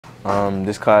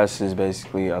This class is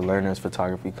basically a learner's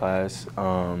photography class.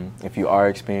 If you are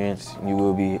experienced, you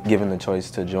will be given the choice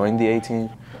to join the A team,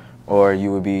 or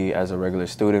you will be as a regular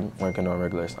student working on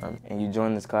regular assignments. And you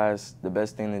join this class, the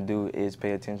best thing to do is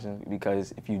pay attention,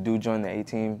 because if you do join the A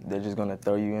team, they're just gonna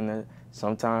throw you in there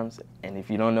sometimes, and if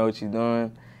you don't know what you're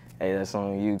doing, hey, that's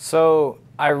on you. So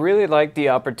I really like the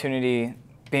opportunity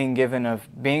being given of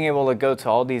being able to go to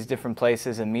all these different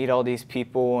places and meet all these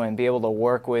people and be able to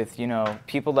work with, you know,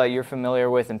 people that you're familiar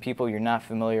with and people you're not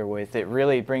familiar with. It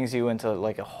really brings you into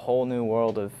like a whole new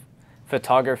world of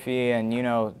photography. And, you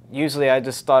know, usually I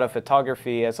just thought of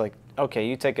photography as like, okay,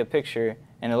 you take a picture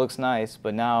and it looks nice,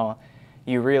 but now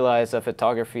you realize that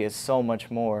photography is so much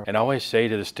more. And I always say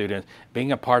to the students,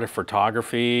 being a part of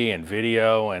photography and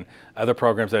video and other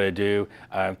programs that I do,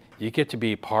 you get to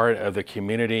be part of the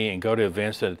community and go to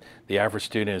events that the average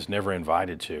student is never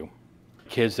invited to.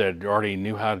 Kids that already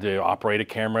knew how to operate a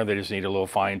camera, they just need a little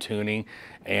fine tuning.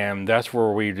 And that's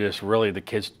where we just really, the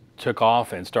kids took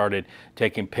off and started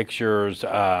taking pictures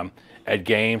at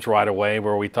games right away,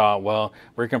 where we thought, well,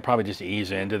 we can probably just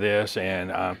ease into this.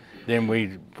 And then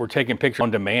we're taking pictures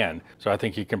on demand. So I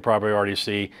think you can probably already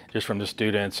see just from the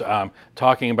students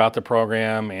talking about the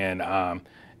program and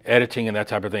editing and that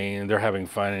type of thing. And they're having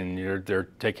fun, and they're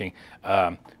taking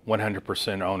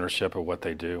 100% ownership of what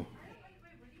they do.